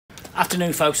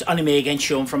Afternoon, folks. Only me again,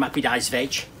 Sean from Happy Days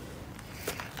Veg.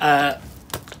 Right,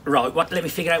 let me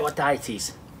figure out what day it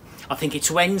is. I think it's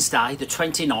Wednesday, the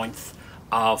 29th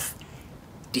of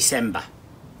December.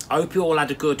 I hope you all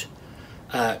had a good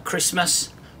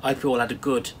Christmas. I hope you all had a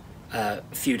good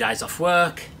few days off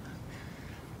work.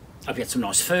 I hope you had some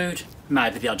nice food,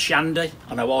 maybe the odd shandy.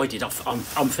 I know I did. I'm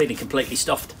feeling completely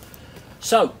stuffed.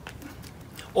 So,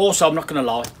 also, I'm not going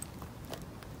to lie,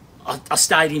 I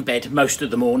stayed in bed most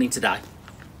of the morning today.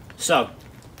 So,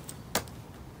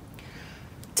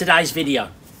 today's video,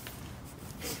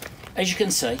 as you can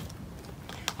see,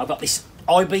 I've got this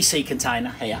IBC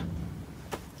container here,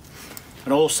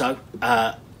 and also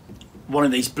one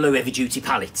of these blue heavy duty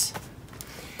pallets.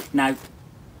 Now,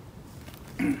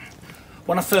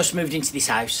 when I first moved into this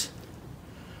house,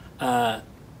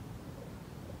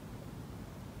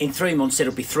 in 3 months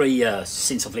it'll be 3 years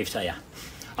since I've lived here.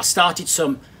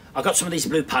 I got some of these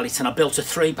blue pallets and I built a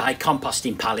 3-bay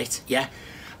composting pallet, yeah,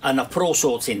 and I've put all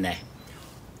sorts in there.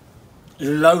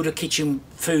 Load of kitchen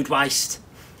food waste,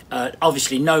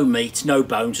 obviously no meat, no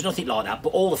bones, nothing like that, but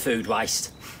all the food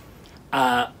waste,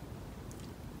 and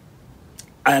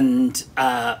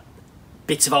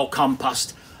bits of old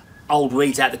compost, old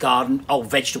weeds out the garden, old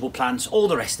vegetable plants, all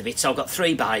the rest of it. So I've got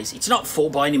 3 bays. It's not full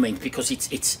by any means because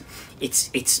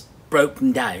it's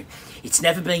broken down. It's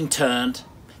never been turned.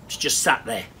 It's just sat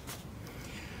there.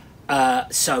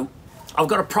 So I've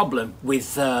got a problem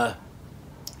with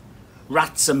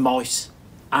rats and mice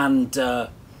and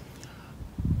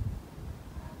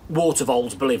water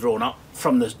voles, believe it or not,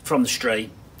 from the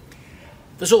stream.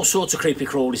 There's all sorts of creepy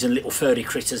crawlies and little furry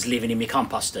critters living in my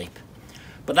compost heap.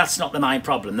 But that's not the main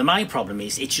problem. The main problem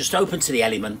is it's just open to the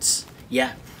elements,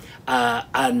 yeah,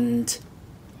 and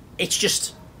it's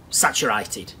just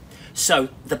saturated. So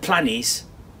the plan is,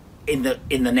 in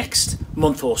the next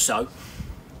month or so,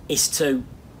 is to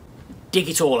dig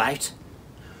it all out,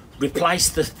 replace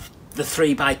the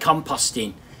 3-bay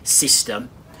composting system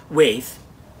with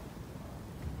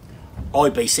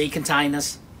IBC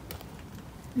containers.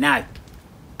 Now,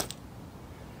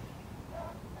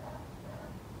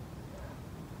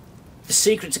 the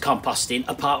secret to composting,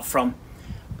 apart from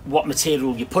what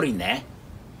material you put in there,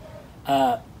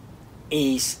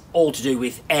 is all to do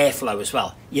with airflow as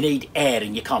well. You need air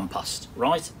in your compost,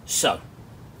 right? So,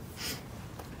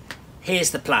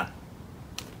 here's the plan.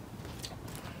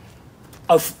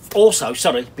 Oh, also,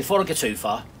 sorry, before I go too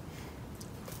far,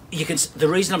 the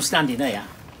reason I'm standing here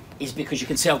is because you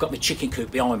can see I've got my chicken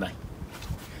coop behind me.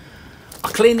 I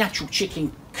clean the actual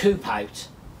chicken coop out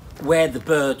below where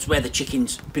the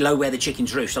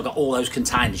chickens roost. I've got all those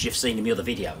containers you've seen in the other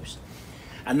videos,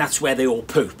 and that's where they all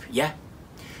poop, yeah?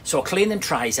 So I clean them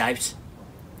trays out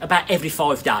about every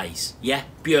 5 days, yeah?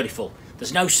 Beautiful.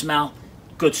 There's no smell,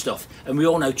 good stuff. And we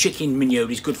all know chicken manure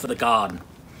is good for the garden,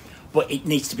 but it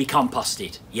needs to be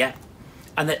composted, yeah?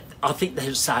 And I think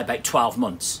they'll say about 12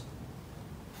 months.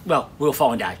 Well, we'll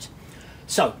find out.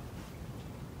 So,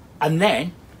 and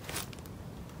then,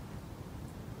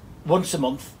 once a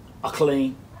month, I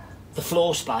clean the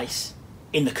floor space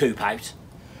in the coop out,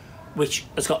 which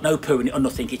has got no poo in it or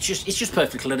nothing. It's just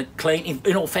perfectly clean.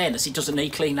 In all fairness, it doesn't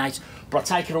need clean out, but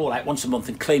I take it all out once a month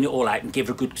and clean it all out and give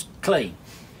it a good clean.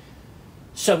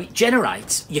 So it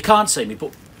generates, you can't see me,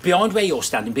 but behind where you're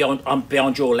standing,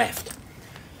 behind your left,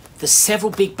 there's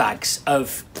several big bags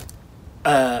of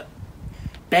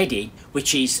bedding,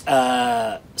 which is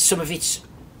some of it's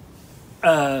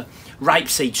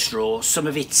rapeseed straw, some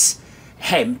of it's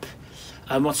hemp,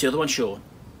 and what's the other one, Sean?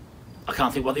 I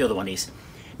can't think what the other one is.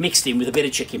 Mixed in with a bit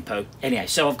of chicken poo. Anyhow,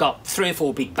 so I've got 3 or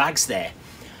 4 big bags there,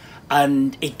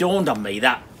 and it dawned on me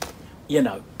that, you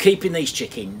know, keeping these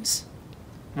chickens,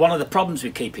 one of the problems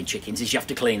with keeping chickens is you have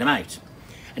to clean them out,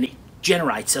 and it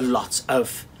generates a lot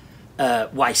of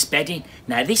waste bedding.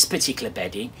 Now, this particular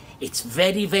bedding, it's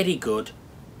very, very good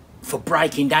for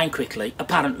breaking down quickly,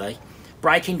 apparently,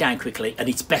 breaking down quickly, and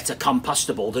it's better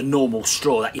compostable than normal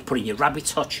straw that you put in your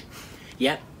rabbit's hutch,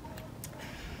 yeah?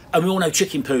 And we all know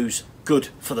chicken poo's good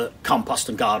for the compost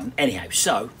and garden anyhow.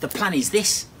 So the plan is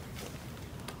this.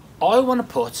 I want to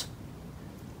put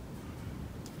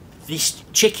this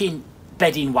chicken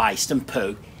bedding waste and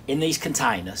poo in these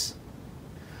containers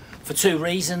for 2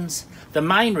 reasons. The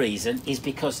main reason is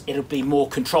because it'll be more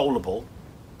controllable,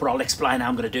 but I'll explain how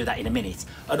I'm going to do that in a minute.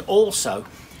 And also,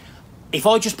 if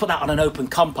I just put that on an open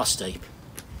compost heap,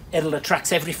 it'll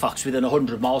attract every fox within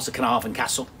 100 miles of Carnarvon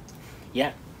Castle,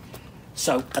 yeah?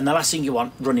 So, and the last thing you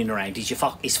want running around is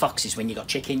foxes when you've got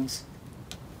chickens.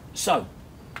 So,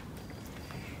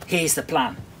 here's the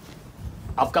plan.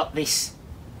 I've got this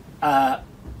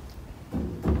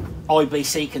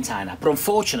IBC container, but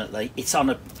unfortunately it's on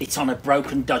a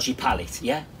broken, dodgy pallet.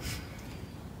 Yeah.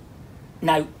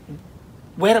 Now,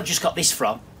 where I've just got this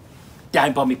from,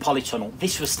 down by my polytunnel,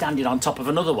 this was standing on top of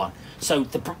another one, so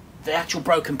the actual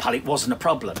broken pallet wasn't a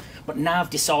problem. But now I've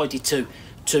decided to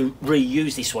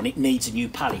reuse this one. It needs a new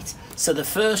pallet. So the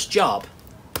first job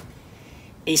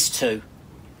is to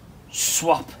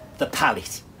swap the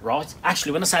pallet, right?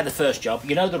 Actually, when I say the first job,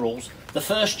 you know the rules. The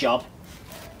first job,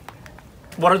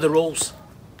 what are the rules?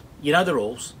 You know the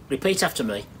rules. Repeat after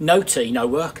me. No tea, no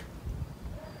work.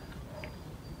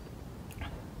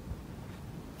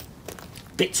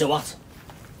 Bit too hot.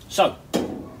 So,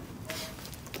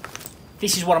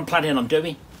 this is what I'm planning on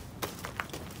doing.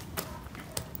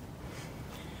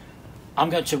 I'm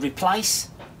going to replace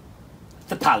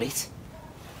the pallet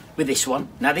with this one.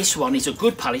 Now this one is a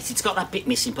good pallet. It's got that bit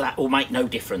missing, but that will make no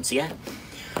difference, yeah?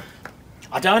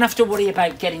 I don't have to worry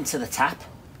about getting to the tap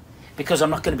because I'm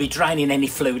not going to be draining any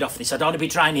fluid off this. I don't want to be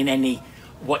draining any,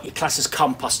 what you class as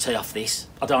compost tea off this.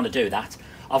 I don't want to do that.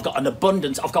 I've got an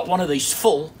abundance. I've got one of these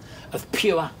full of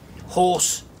pure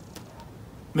horse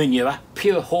manure,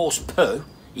 pure horse poo,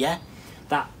 yeah?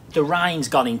 That the rain's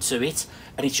gone into it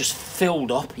and it's just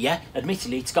filled up, yeah?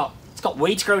 Admittedly, it's got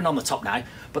weeds growing on the top now,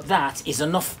 but that is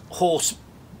enough horse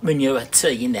manure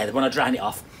tea in there that when I drain it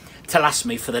off to last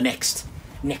me for the next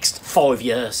 5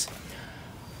 years.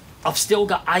 I've still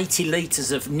got 80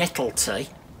 litres of nettle tea,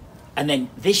 and then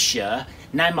this year,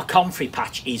 now my comfrey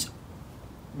patch is,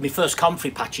 my first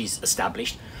comfrey patch is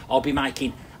established, I'll be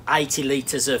making 80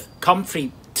 litres of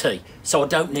comfrey tea, so I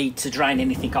don't need to drain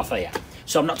anything off here.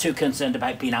 So I'm not too concerned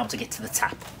about being able to get to the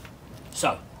tap.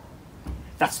 So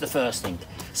that's the first thing.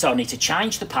 So I need to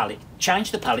change the pallet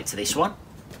to this one.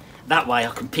 That way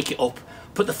I can pick it up,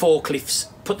 put the forklift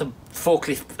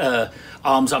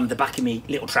arms on the back of my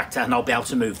little tractor, and I'll be able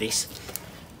to move this.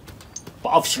 But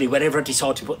obviously, wherever I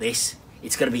decide to put this,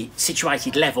 it's going to be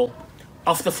situated level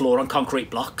off the floor on concrete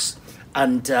blocks,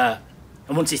 and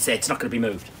once it's there, it's not going to be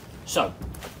moved. So,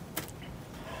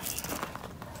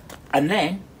 and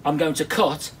then I'm going to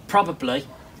cut probably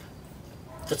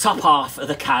the top half of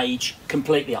the cage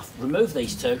completely off. Remove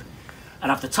these two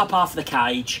and have the top half of the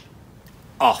cage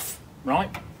off, right?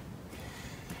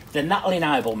 Then that'll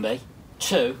enable me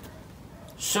to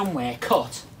somewhere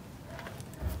cut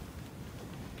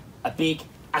a big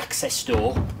access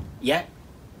door, yeah,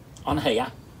 on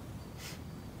here.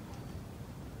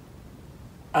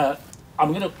 I'm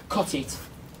going to cut it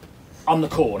on the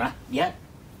corner, yeah,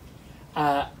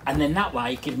 and then that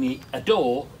way give me a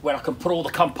door where I can put all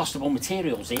the compostable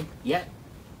materials in, yeah.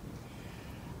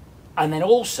 And then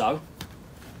also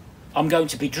I'm going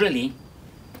to be drilling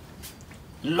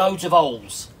loads of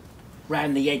holes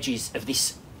around the edges of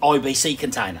this IBC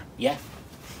container, yeah.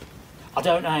 I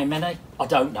don't know how many, I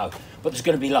don't know, but there's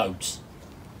going to be loads.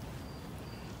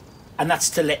 And that's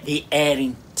to let the air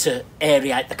in, to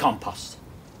aerate the compost.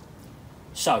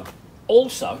 So,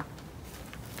 also,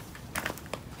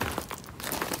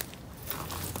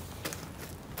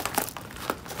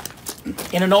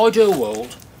 in an ideal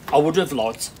world, I would have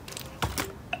liked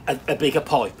a bigger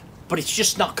pipe, but it's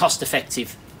just not cost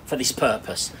effective for this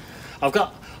purpose. I've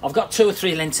got 2 or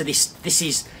 3 lengths of this. This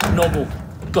is normal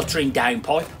guttering down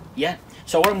pipe, yeah.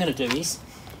 So what I'm going to do is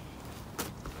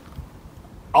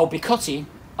I'll be cutting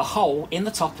a hole in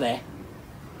the top there,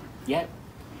 yeah,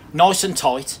 nice and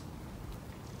tight,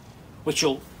 which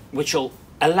will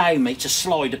allow me to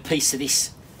slide a piece of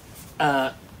this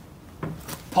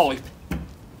pipe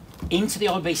into the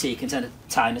IBC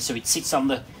container so it sits on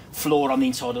the floor on the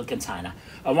inside of the container.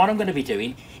 And what I'm going to be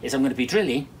doing is I'm going to be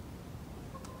drilling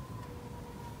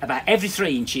about every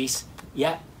 3 inches,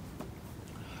 yeah,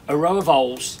 a row of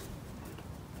holes,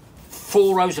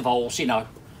 4 rows of holes, you know,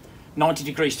 90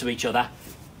 degrees to each other,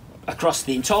 across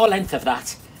the entire length of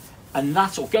that, and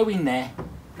that will go in there,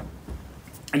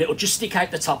 and it'll just stick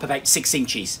out the top about 6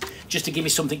 inches, just to give me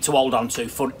something to hold on to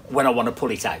for when I want to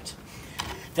pull it out.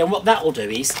 Then what that will do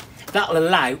is, that'll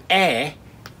allow air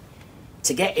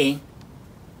to get in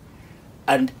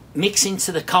and mix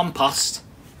into the compost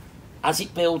as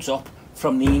it builds up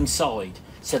from the inside.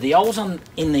 So the holes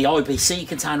in the IBC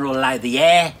container will allow the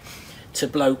air to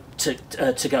blow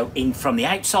to go in from the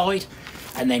outside,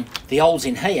 and then the holes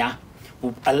in here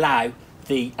will allow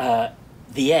the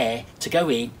air to go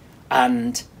in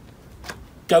and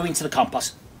go into the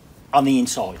compost on the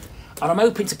inside. And I'm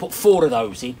hoping to put 4 of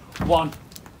those in, 1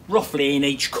 roughly in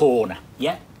each corner,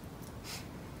 yeah.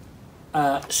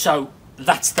 So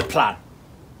that's the plan,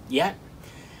 yeah.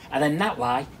 And then that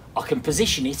way I can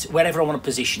position it wherever I want to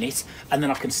position it, and then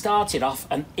I can start it off,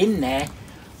 and in there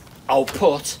I'll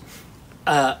put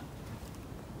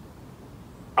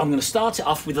I'm going to start it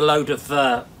off with a load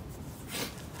of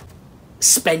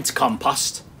spent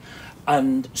compost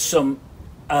and some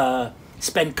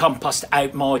spent compost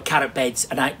out my carrot beds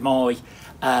and out my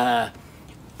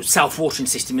self-watering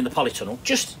system in the polytunnel.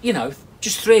 Just, you know,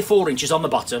 just 3 or 4 inches on the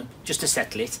bottom, just to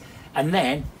settle it. And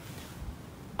then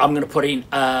I'm going to put in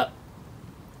a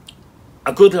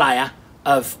good layer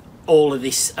of all of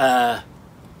this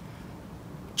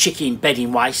chicken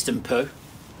bedding waste and poo,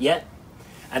 yeah.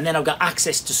 And then I've got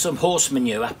access to some horse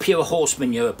manure, pure horse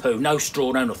manure poo, no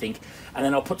straw, no nothing. And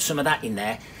then I'll put some of that in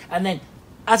there. And then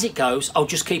as it goes, I'll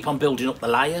just keep on building up the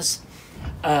layers.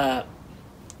 And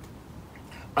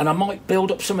I might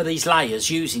build up some of these layers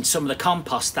using some of the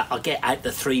compost that I get out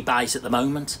the 3 bays at the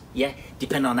moment, yeah,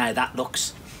 depending on how that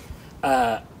looks.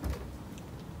 And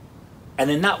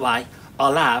then that way,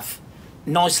 I'll have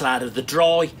nice layer of the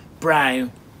dry,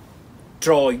 brown,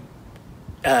 dry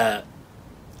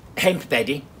hemp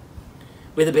bedding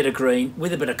with a bit of green,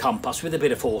 with a bit of compost, with a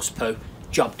bit of horse poo.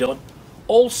 Job done.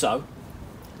 Also,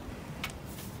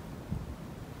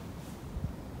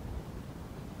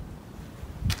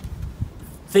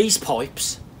 these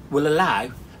pipes will allow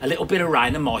a little bit of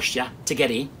rain and moisture to get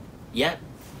in, yeah,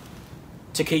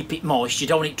 to keep it moist. You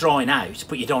don't want it drying out,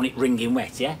 but you don't want it wringing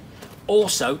wet, yeah.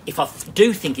 Also, if I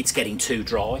do think it's getting too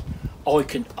dry, I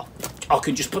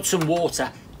can just put some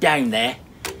water down there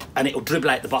and it'll dribble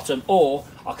out the bottom, or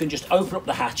I can just open up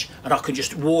the hatch and I can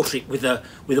just water it with a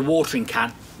watering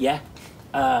can, yeah.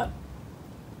 And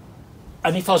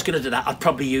if I was going to do that, I'd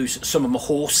probably use some of my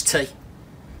horse tea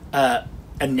and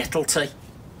nettle tea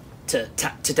to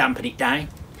dampen it down.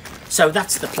 So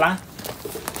that's the plan,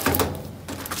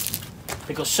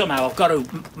 because somehow I've got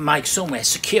to make somewhere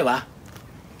secure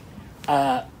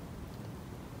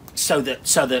so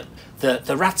that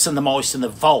the rats and the mice and the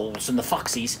voles and the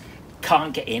foxes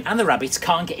can't get in, and the rabbits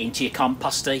can't get into your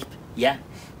compost heap, yeah.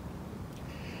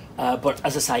 But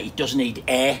as I say, it does need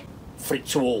air for it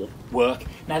to all work.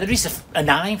 Now there is a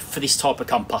name for this type of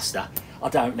composter. I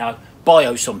don't know,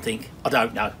 bio something, I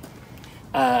don't know.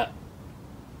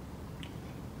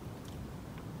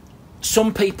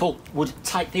 Some people would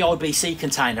take the IBC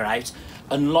container out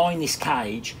and line this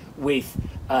cage with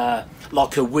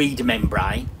like a weed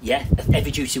membrane, yeah, a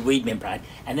heavy duty weed membrane,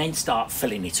 and then start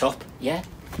filling it up, yeah.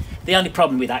 The only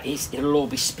problem with that is it'll all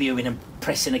be spewing and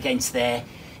pressing against there,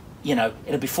 you know,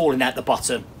 it'll be falling out the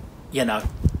bottom, you know.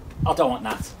 I don't want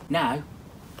that. Now,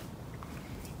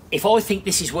 if I think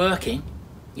this is working,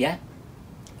 yeah,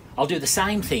 I'll do the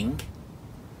same thing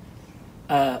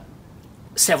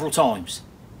several times.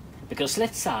 Because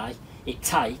let's say it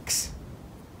takes,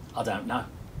 I don't know,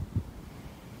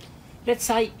 let's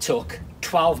say it took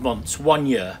 12 months, 1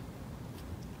 year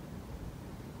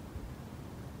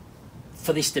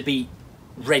for this to be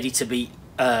ready to be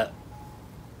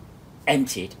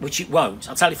emptied, which it won't.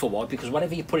 I'll tell you for why, because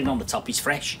whatever you're putting on the top is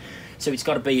fresh. So it's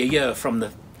got to be a year from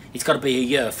the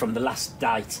last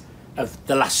date of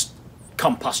the last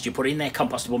compost you put in there,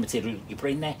 compostable material you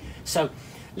put in there. So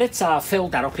let's fill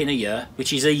that up in a year,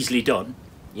 which is easily done,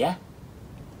 yeah?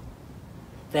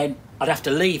 Then I'd have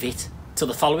to leave it till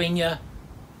the following year,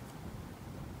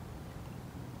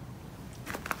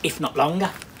 if not longer.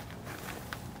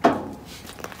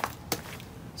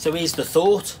 So here's the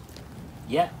thought,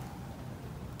 yeah?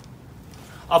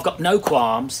 I've got no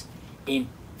qualms in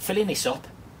filling this up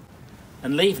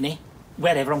and leaving it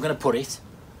wherever I'm going to put it,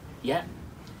 yeah?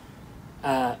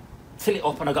 Fill it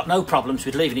up, and I've got no problems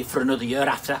with leaving it for another year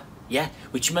after, yeah?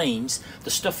 Which means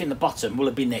the stuff in the bottom will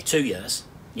have been there 2 years,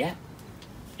 yeah?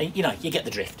 And, you know, you get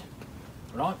the drift,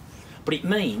 right? But it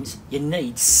means you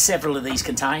need several of these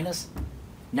containers.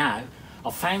 Now,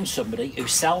 I've found somebody who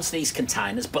sells these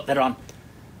containers, but they're on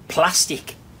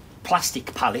plastic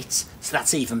pallets, so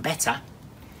that's even better,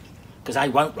 because they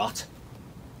won't rot.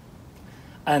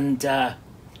 And they're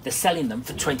selling them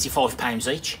for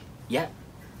 £25 each, yeah?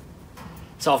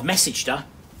 So I've messaged her,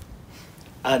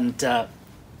 and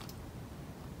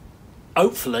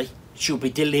hopefully she'll be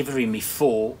delivering me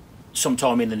for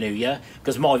sometime in the new year,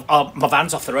 because my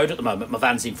van's off the road at the moment. My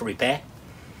van's in for repair.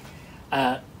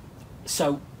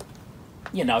 So,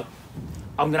 you know,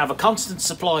 I'm going to have a constant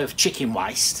supply of chicken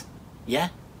waste, yeah,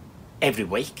 every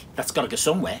week. That's got to go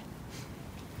somewhere.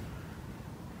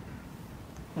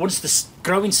 Once the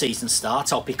growing season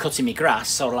starts, I'll be cutting my grass,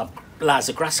 so I'll have loads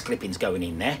of grass clippings going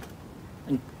in there.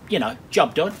 And, you know,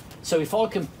 job done. So if I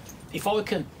can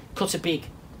cut a big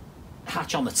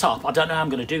hatch on the top, I don't know how I'm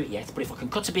going to do it yet, but if I can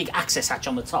cut a big access hatch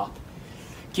on the top,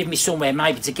 give me somewhere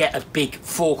maybe to get a big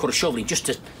fork or a shovel in, just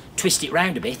to twist it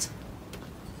round a bit,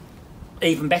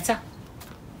 even better.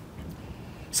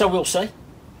 So we'll see.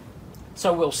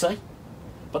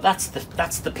 But that's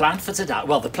the plan for today.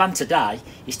 Well, the plan today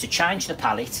is to change the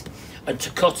pallet and to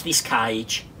cut this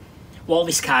cage. While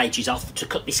this cage is off, to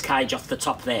cut this cage off the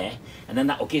top there, and then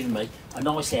that will give me a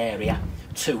nice area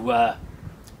to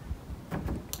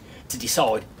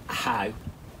decide how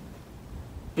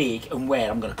big and where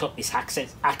I'm going to cut this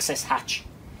access hatch.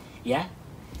 Yeah.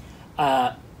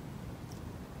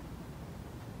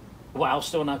 What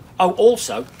else do I know? Oh,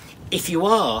 also, if you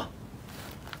are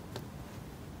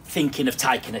thinking of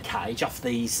taking a cage off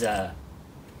these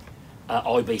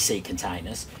IBC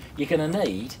containers, you're going to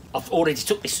need. I've already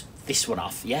took this one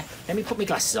off. Yeah. Let me put my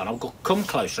glasses on. I'll come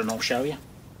closer and I'll show you.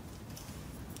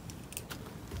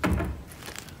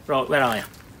 Right, where are you?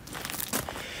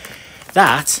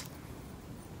 That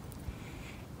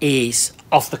is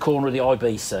off the corner of the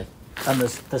IBC, and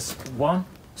there's 1,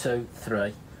 2,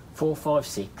 3, 4, 5,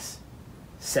 6,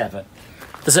 7.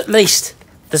 There's at least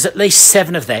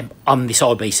 7 of them on this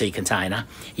IBC container.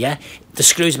 Yeah, the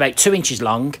screw's about 2 inches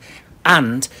long,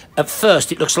 and at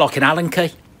first it looks like an Allen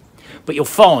key, but you'll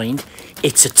find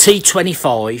it's a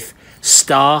T25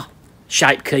 star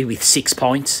shaped key with 6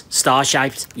 points, star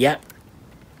shaped. Yeah,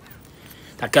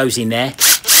 that goes in there.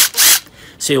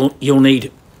 So you'll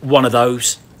need one of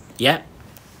those. Yeah.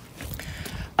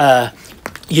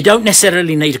 You don't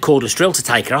necessarily need a cordless drill to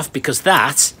take it off, because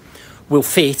that will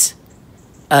fit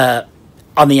on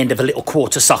the end of a little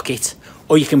quarter socket,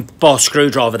 or you can buy a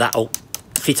screwdriver that'll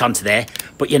fit onto there.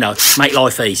 But you know, make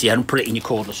life easier and put it in your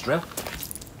cordless drill.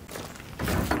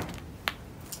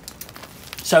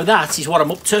 So that is what I'm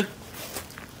up to.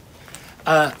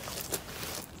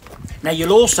 Now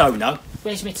you'll also know,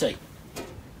 where's my tea?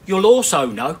 You'll also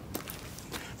know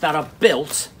that I've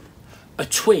built a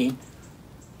twin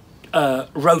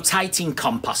rotating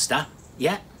composter,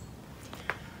 yeah,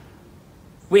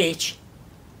 which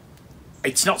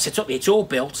it's not set up yet, it's all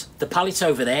built. The pallet's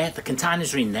over there, the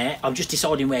containers are in there. I'm just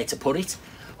deciding where to put it.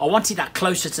 I wanted that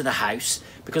closer to the house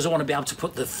because I want to be able to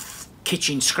put the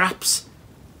kitchen scraps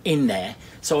in there,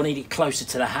 so I need it closer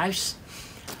to the house.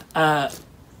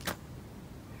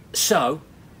 So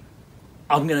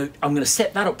I'm gonna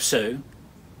set that up soon,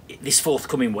 this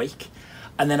forthcoming week,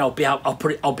 and then I'll be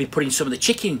putting some of the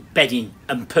chicken bedding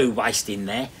and poo waste in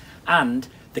there, and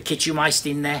the kitchen waste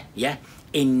in there, yeah,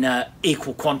 in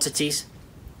equal quantities,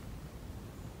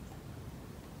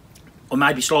 or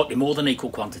maybe slightly more than equal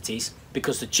quantities,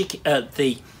 because the kitchen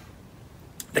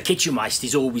waste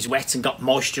is always wet and got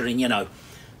moisture in, you know,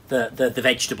 the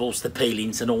vegetables, the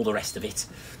peelings, and all the rest of it.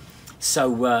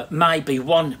 So maybe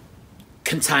 1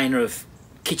 container of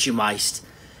kitchen waste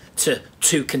to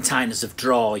 2 containers of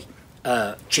dry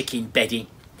chicken bedding.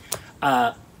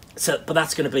 But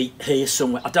that's going to be here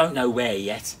somewhere. I don't know where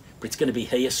yet, but it's going to be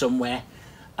here somewhere.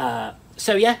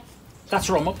 So yeah, that's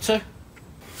what I'm up to.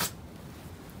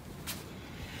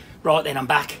 Right then, I'm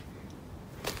back.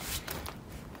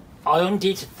 I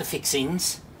undid the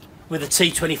fixings with a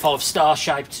T25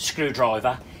 star-shaped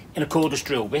screwdriver in a cordless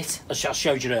drill bit, as I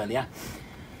showed you earlier.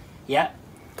 Yeah.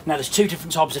 Now there's 2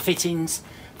 different types of fittings.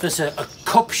 There's a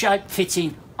cup-shaped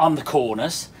fitting on the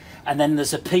corners, and then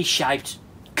there's a piece-shaped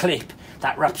clip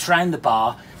that wraps around the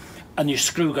bar, and your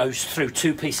screw goes through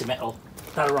 2 pieces of metal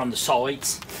that are on the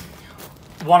sides.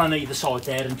 1 on either side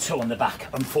there, and 2 on the back,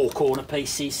 and 4 corner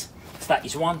pieces. So that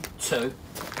is 1, 2,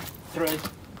 3,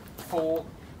 4,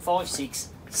 5, 6,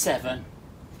 7,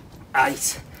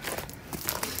 8.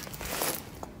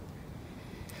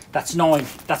 That's 9.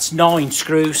 That's 9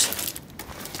 screws.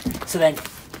 So then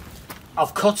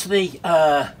I've cut the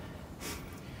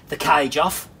cage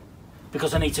off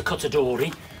because I need to cut a door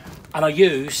in, and I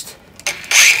used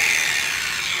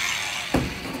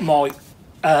my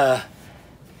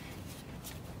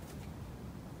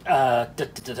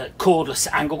cordless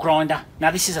angle grinder.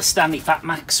 Now this is a Stanley Fat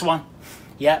Max one.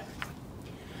 Yeah.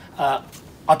 I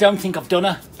don't think I've done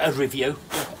a review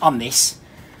on this.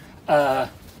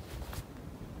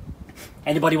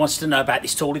 Anybody wants to know about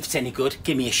this tool, if it's any good,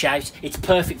 give me a shout. It's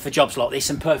perfect for jobs like this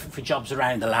and perfect for jobs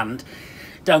around the land.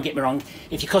 Don't get me wrong,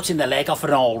 if you're cutting the leg off an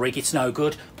oil rig, it's no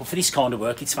good, but for this kind of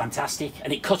work, it's fantastic,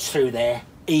 and it cuts through there,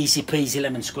 easy peasy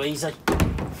lemon squeezy.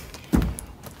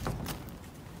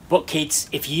 But kids,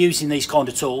 if you're using these kind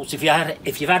of tools, if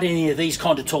you've had any of these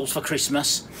kind of tools for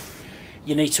Christmas,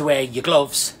 you need to wear your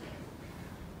gloves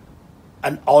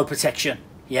and eye protection,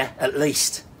 yeah, at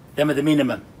least. Them are the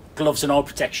minimum, gloves and eye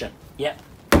protection. Yeah.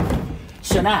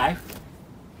 So now,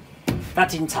 that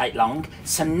didn't take long.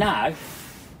 So now,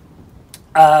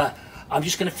 I'm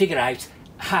just going to figure out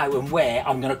how and where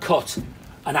I'm going to cut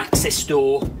an access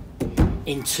door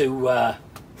into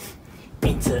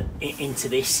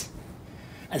this,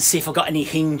 and see if I've got any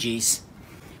hinges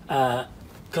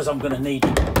because I'm going to need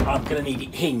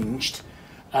it hinged,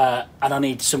 and I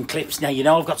need some clips. Now, you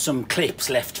know, I've got some clips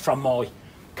left from my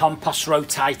compost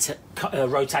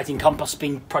rotating compost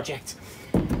bin project.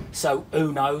 So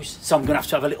who knows? So I'm going to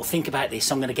have a little think about this.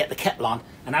 I'm going to get the kettle on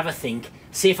and have a think,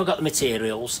 see if I've got the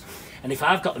materials, and if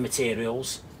I've got the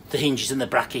materials, the hinges and the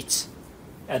brackets,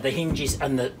 the hinges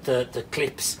and the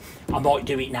clips, I might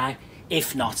do it now.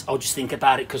 If not, I'll just think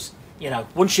about it, because, you know,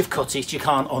 once you've cut it, you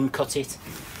can't uncut it.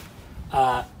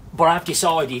 But I've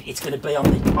decided it's going to be on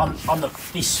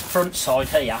this front side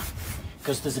here,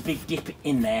 because there's a big dip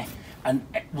in there, and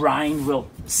rain will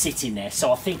sit in there.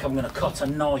 So I think I'm going to cut a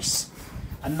nice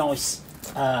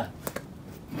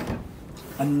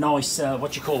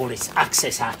what you call it,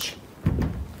 access hatch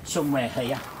somewhere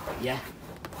here, yeah.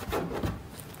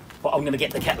 But I'm going to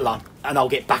get the kettle on, and I'll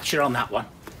get back to you on that one.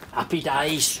 Happy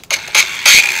days.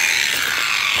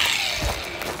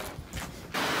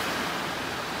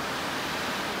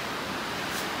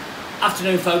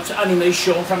 Afternoon, folks. Only me,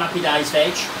 Sean from Happy Days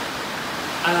Veg.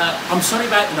 I'm sorry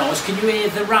about the noise. Can you hear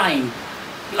the rain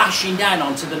lashing down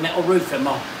onto the metal roof of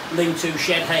my lean-to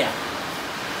shed here?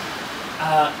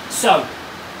 So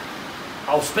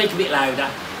I'll speak a bit louder.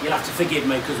 You'll have to forgive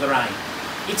me because of the rain.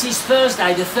 It is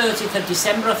Thursday, the 30th of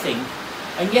December, I think.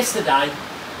 And yesterday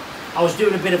I was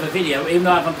doing a bit of a video, even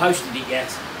though I haven't posted it yet,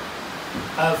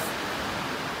 of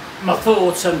my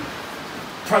thoughts and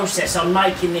process on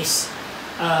making this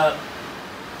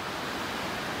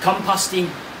composting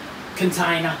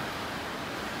container.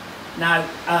 Now,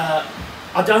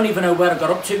 I don't even know where I got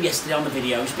up to yesterday on the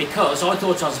videos, because I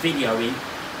thought I was videoing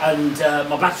and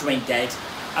my battery went dead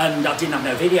and I didn't have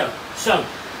no video. So,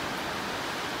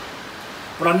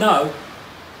 but I know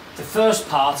the first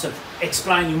part of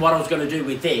explaining what I was going to do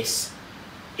with this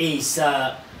is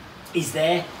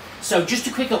there. So just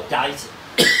a quick update.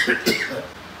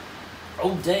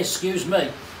 Oh dear, excuse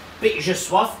me. Bit of just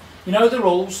swath. You know the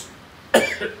rules.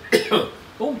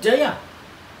 Oh dear.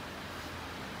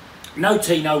 No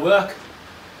tea, no work.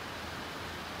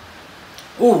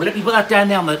 Oh, let me put that down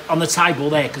there on the table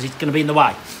there, because it's going to be in the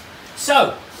way.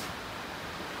 So,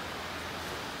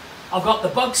 I've got the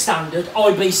bog standard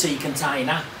IBC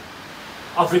container.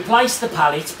 I've replaced the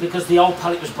pallet because the old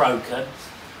pallet was broken.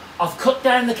 I've cut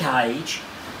down the cage.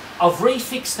 I've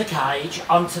refixed the cage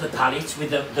onto the pallet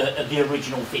with the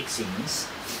original fixings.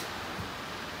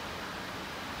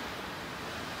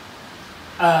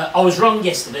 I was wrong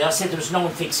yesterday. I said there was 9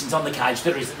 fixings on the cage.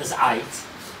 There isn't. There's 8.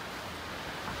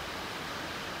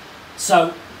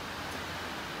 So,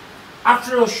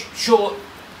 after a short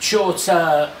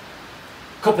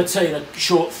cup of tea and a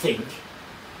short think,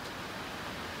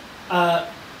 I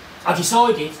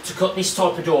decided to cut this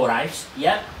type of door out.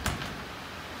 Yep.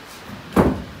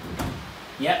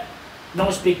 Yep.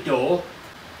 Nice big door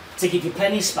to give you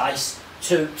plenty of space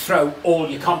to throw all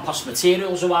your compost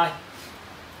materials away.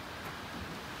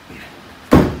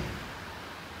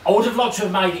 I would have liked to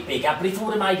have made it bigger, but if I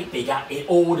would have made it bigger, it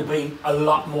all would have been a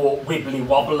lot more wibbly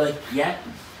wobbly, yeah?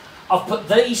 I've put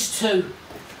these 2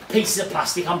 pieces of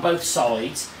plastic on both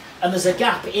sides, and there's a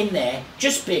gap in there,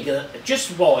 just bigger,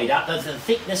 just wider than the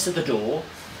thickness of the door.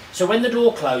 So when the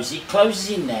door closes, it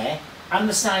closes in there, and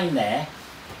the same there,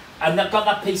 and I've got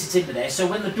that piece of timber there, so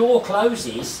when the door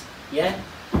closes, yeah?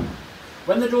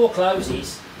 When the door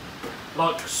closes,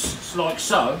 like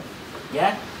so,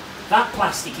 yeah? That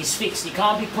plastic is fixed. It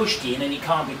can't be pushed in and it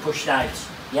can't be pushed out.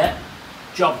 Yeah?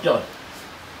 Job done.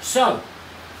 So,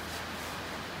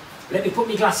 let me put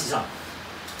my glasses on.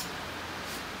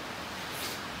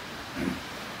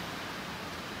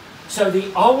 So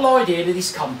the whole idea of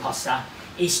this composter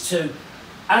is to,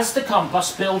 as the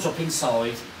compost builds up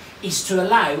inside, is to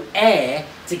allow air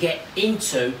to get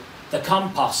into the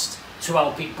compost to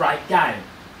help it break down.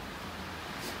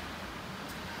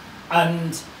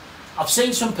 And I've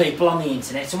seen some people on the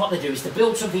internet, and what they do is they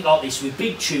build something like this with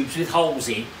big tubes with holes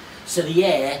in, so the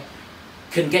air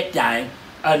can get down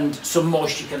and some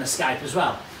moisture can escape as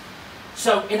well.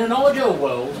 So in an ideal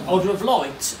world, I would have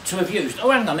liked to have used,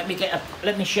 oh hang on, let me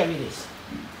show you this.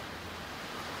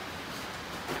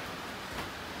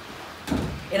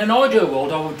 In an ideal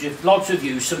world, I would have liked to have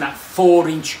used some of that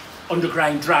 4-inch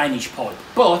underground drainage pipe,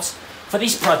 but for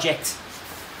this project,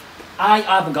 I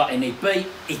haven't got any, B,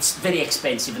 it's very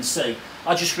expensive, and C,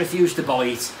 I just refuse to buy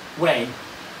it when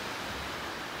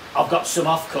I've got some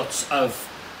offcuts of,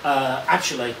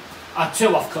 actually, I have 2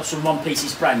 offcuts and 1 piece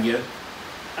is brand new.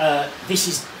 This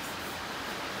is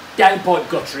downpipe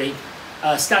guttering,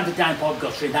 standard downpipe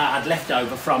guttering that I had left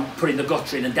over from putting the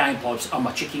guttering and downpipes on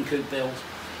my chicken coop build.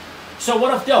 So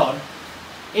what I've done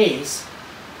is,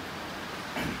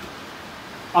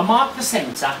 I marked the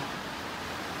centre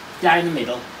down the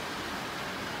middle,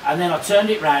 and then I turned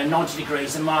it round 90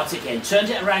 degrees and marked it again, turned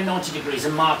it around 90 degrees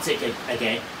and marked it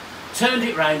again, turned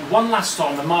it round one last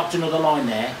time and marked another line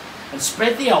there, and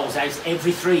spread the holes out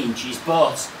every 3 inches,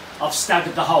 but I've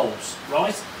staggered the holes,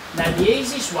 right? Now the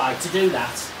easiest way to do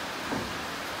that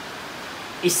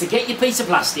is to get your piece of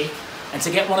plastic and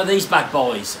to get one of these bad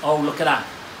boys. Oh, look at that.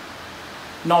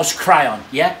 Nice crayon,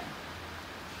 yeah?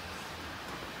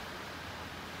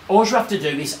 All you have to do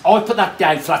is, I put that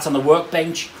down flat on the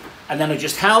workbench, and then I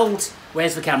just held,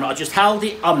 where's the camera? I just held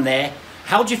it on there,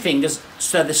 held your fingers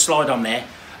so they slide on there,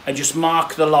 and just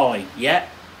mark the line, yeah?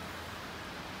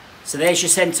 So there's your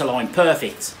centre line,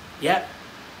 perfect, yeah?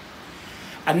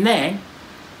 And then,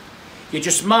 you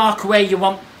just mark where you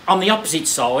want, on the opposite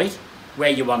side, where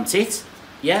you want it,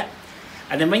 yeah?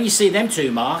 And then when you see them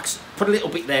 2 marks, put a little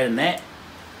bit there and there,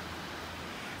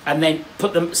 and then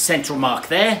put the central mark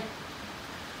there,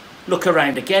 look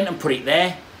around again and put it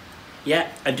there, yeah?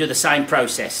 And do the same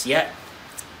process, yeah?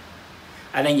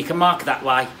 And then you can mark that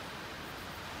way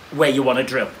where you want to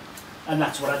drill. And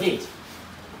that's what I did.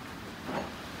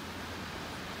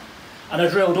 And I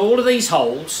drilled all of these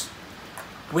holes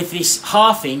with this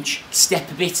 1/2 inch step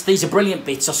bit. These are brilliant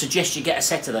bits. I suggest you get a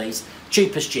set of these,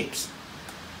 cheap as chips.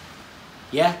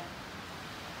 Yeah?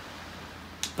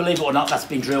 Believe it or not, that's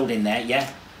been drilled in there, yeah?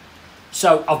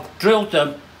 So I've drilled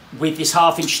them with this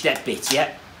 1/2 inch step bit, yeah?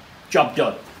 Job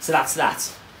done. So that's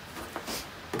that.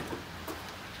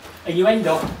 And you end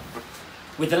up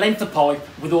with the length of pipe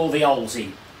with all the holes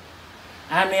in.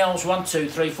 How many holes? 1, 2,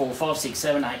 3, 4, 5, 6,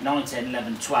 7, 8, 9, 10,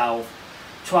 11, 12,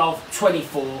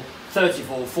 24,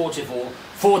 34, 44,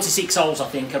 46 holes I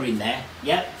think are in there,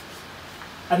 yeah?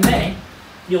 And then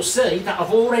you'll see that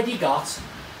I've already got,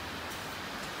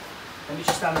 let me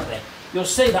just stand up there, you'll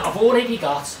see that I've already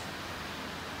got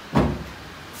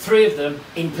 3 of them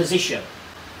in position,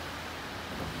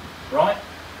 right?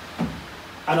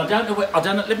 And I don't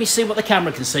know, let me see what the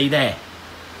camera can see there.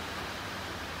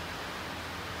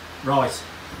 Right.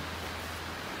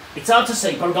 It's hard to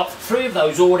see, but I've got 3 of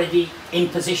those already in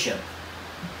position.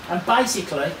 And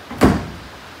basically,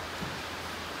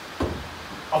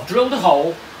 I've drilled a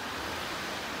hole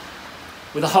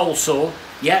with a hole saw,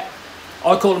 yeah?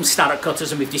 I call them Starrett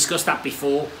cutters, and we've discussed that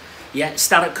before, yeah?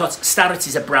 Starrett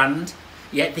is a brand,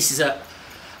 yeah? This is a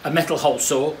metal hole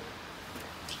saw.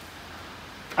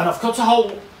 And I've cut a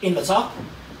hole in the top,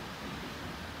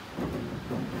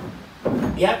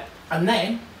 yeah? And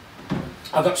then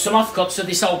I've got some offcuts of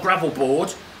this old gravel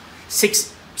board,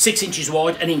 6 inches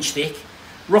wide, 1 inch thick,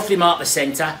 roughly marked the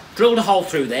centre, drilled a hole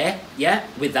through there, yeah,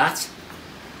 with that,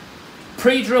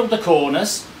 pre-drilled the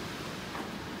corners,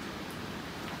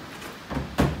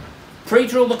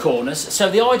 so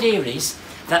the idea is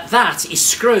that that is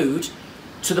screwed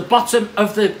to the bottom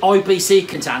of the IBC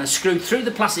container, screwed through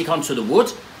the plastic onto the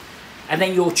wood, and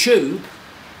then your tube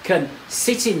can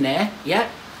sit in there, yeah,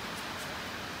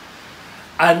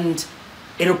 and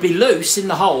it'll be loose in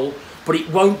the hole, but it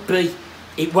won't be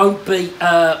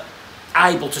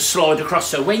able to slide across.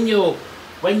 So when you're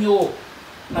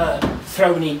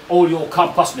throwing in all your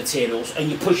compost materials and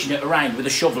you're pushing it around with a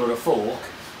shovel or a fork,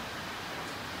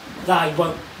 they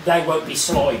won't be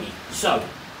sliding. So,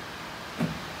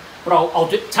 but I'll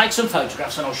take some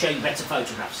photographs and I'll show you better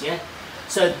photographs. Yeah.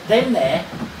 So them there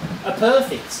are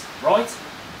perfect, right?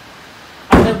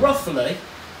 And they're roughly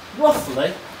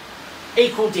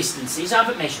equal distances. I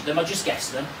haven't measured them, I just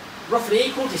guessed them. Roughly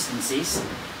equal distances,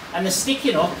 and they're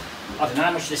sticking up. I don't know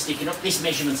how much they're sticking up. This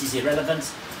measurement is irrelevant.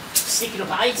 Sticking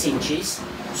up at 8 inches.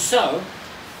 So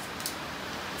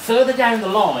further down the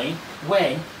line,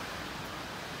 when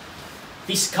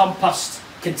this compost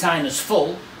container's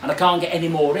full and I can't get any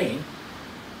more in,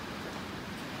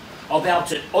 I'll be able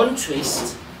to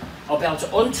untwist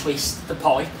the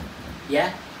pipe,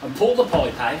 yeah, and pull the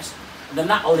pipe out, and then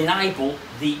that will enable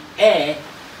the air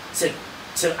to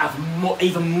have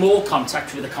even more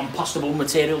contact with the compostable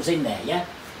materials in there, yeah.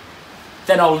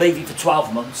 Then I'll leave it for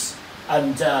 12 months,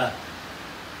 and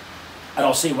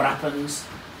I'll see what happens.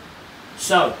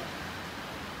 So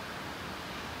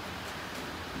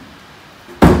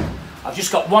I've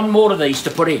just got one more of these to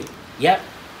put in, yeah.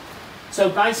 So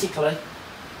basically,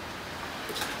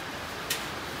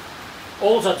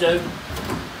 all I do,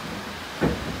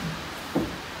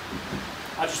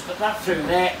 I just put that through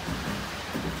there,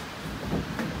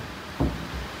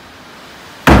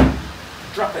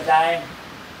 drop it down,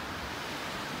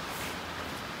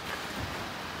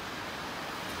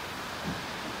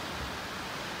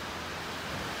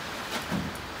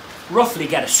 roughly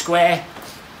get a square,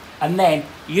 and then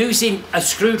using a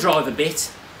screwdriver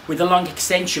bit with a long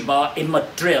extension bar in my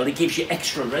drill, it gives you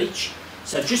extra reach.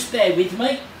 So just bear with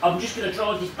me. I'm just going to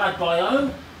drive this bad boy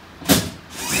home.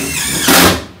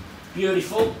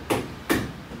 Beautiful.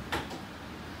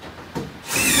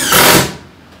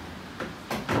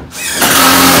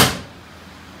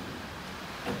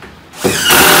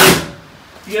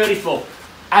 Beautiful.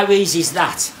 How easy is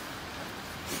that?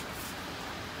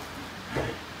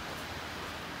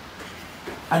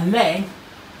 And then,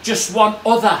 just one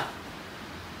other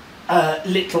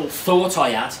little thought I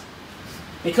had.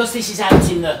 Because this is out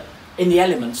in the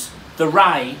elements, the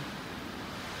rain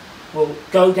will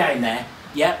go down there,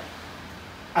 yeah,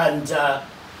 and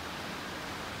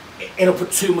it'll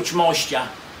put too much moisture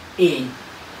in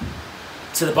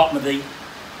to the bottom of the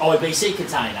IBC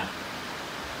container.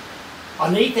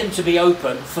 I need them to be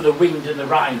open for the wind and the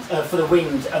rain, for the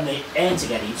wind and the air to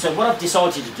get in. So what I've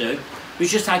decided to do is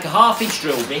just take a 1/2 inch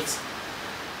drill bit,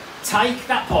 take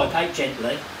that pipe out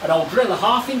gently, and I'll drill a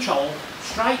 1/2 inch hole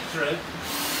straight through.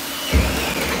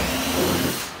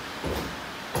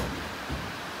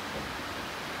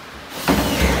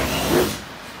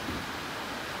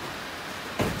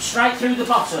 Straight through the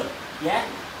bottom, yeah?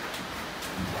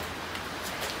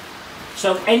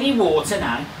 So any water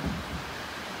now,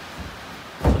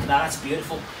 look at that, that's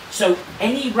beautiful. So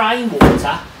any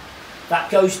rainwater that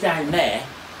goes down there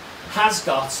has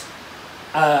got,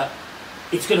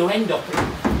 it's going to end up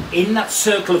in that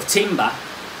circle of timber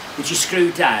which is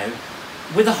screwed down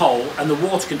with a hole, and the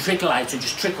water can trickle out and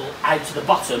just trickle out to the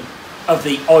bottom of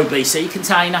the IBC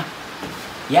container.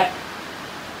 Yeah.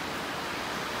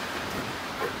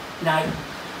 Now,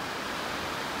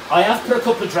 I have put a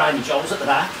couple of drainage holes at the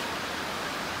back,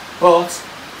 but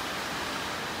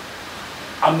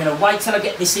I'm going to wait till I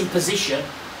get this in position,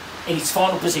 in its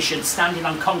final position, standing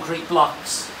on concrete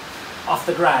blocks off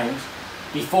the ground,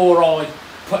 before I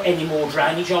put any more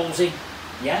drainage holes in.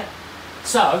 Yeah?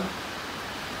 So,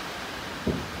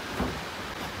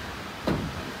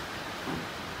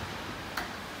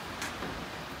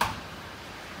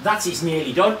 that is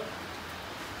nearly done.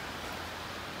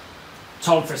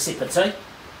 Time for a sip of tea.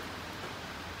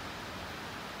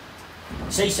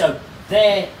 See, so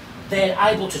they're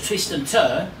able to twist and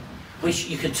turn, which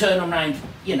you can turn them around,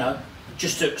 you know,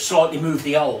 just to slightly move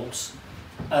the holes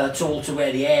to alter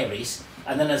where the air is.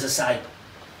 And then, as I say,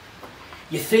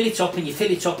 you fill it up and you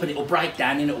fill it up, and it'll break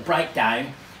down and it'll break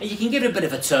down. And you can give it a bit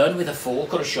of a turn with a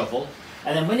fork or a shovel.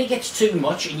 And then when it gets too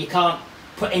much and you can't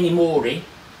put any more in,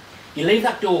 you leave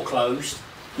that door closed,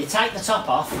 you take the top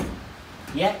off,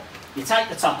 yeah? You take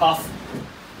the top off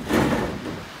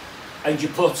and you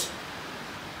put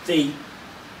the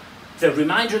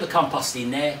remainder of the compost in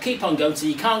there, keep on going till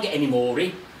you can't get any more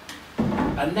in,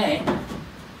 and then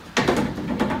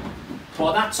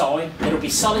by that time it'll be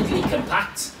solidly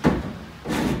compact.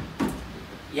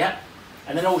 Yeah,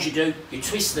 and then all you do, you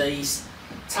twist these,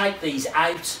 take these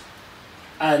out,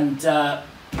 and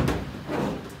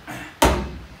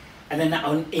then that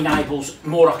enables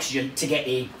more oxygen to get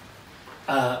in,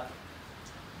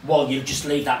 while you just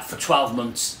leave that for 12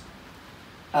 months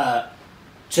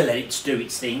to let it do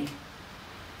its thing.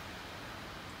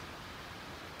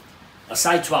 I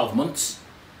say 12 months.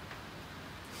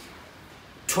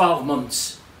 12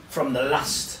 months from the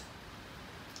last,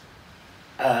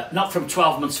 not from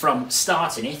 12 months from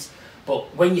starting it,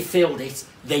 but when you filled it,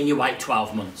 then you wait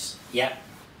 12 months. Yeah.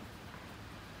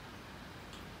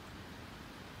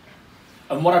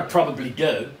 And what I'd probably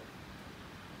do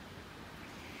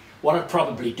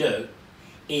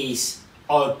is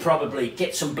I would probably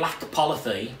get some black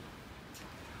polythene,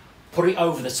 put it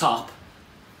over the top,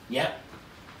 yeah,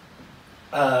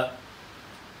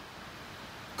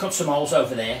 cut some holes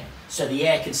over there so the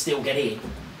air can still get in,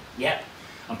 yeah,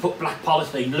 and put black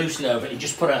polythene loosely over it, and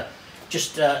just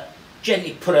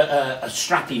gently put a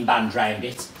strapping band round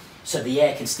it so the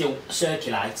air can still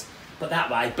circulate. But that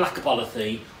way, black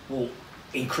polythene will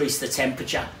increase the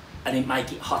temperature and it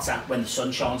make it hotter when the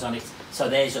sun shines on it. So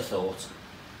there's a thought.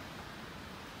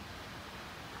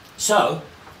 So,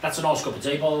 that's a nice cup of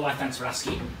tea, by the way, thanks for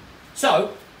asking.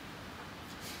 So,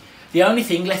 the only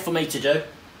thing left for me to do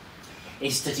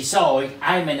is to decide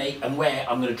how many and where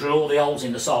I'm going to drill all the holes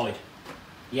in the side.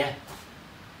 Yeah.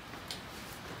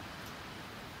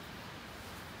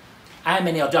 How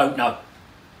many I don't know.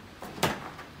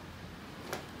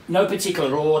 No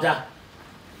particular order.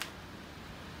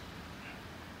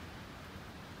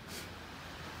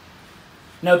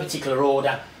 No particular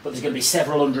order, but there's going to be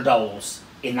several hundred holes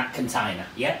in that container,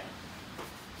 yeah?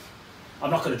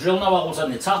 I'm not going to drill no holes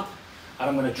on the top, and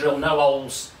I'm going to drill no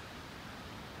holes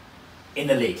in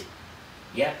the lid,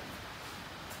 yeah?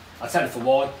 I'll tell you for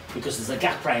why, because there's a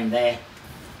gap round there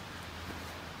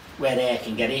where the air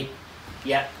can get in,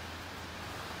 yeah?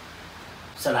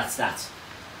 So that's that.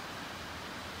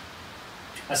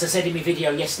 As I said in my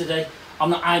video yesterday, I'm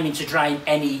not aiming to drain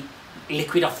any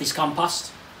liquid off this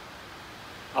compost.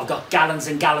 I've got gallons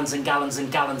and gallons and gallons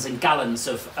and gallons and gallons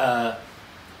of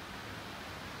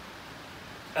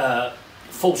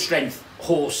full strength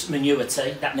horse manure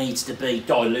tea that needs to be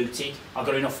diluted. I've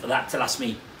got enough of that to last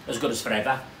me as good as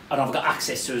forever, and I've got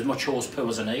access to as much horse poo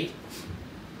as I need.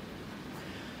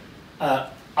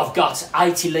 I've got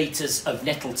 80 litres of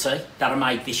nettle tea that I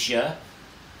made this year,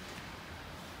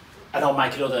 and I'll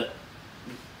make another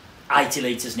 80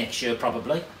 litres next year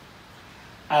probably.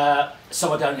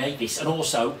 So I don't need this. And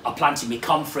also I planted my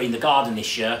comfrey in the garden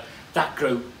this year. That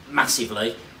grew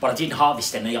massively, but I didn't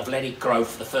harvest any. I've let it grow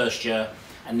for the first year,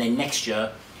 and then next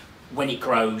year when it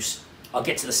grows I'll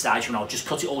get to the stage when I'll just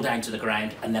cut it all down to the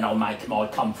ground, and then I'll make my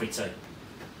comfrey tea.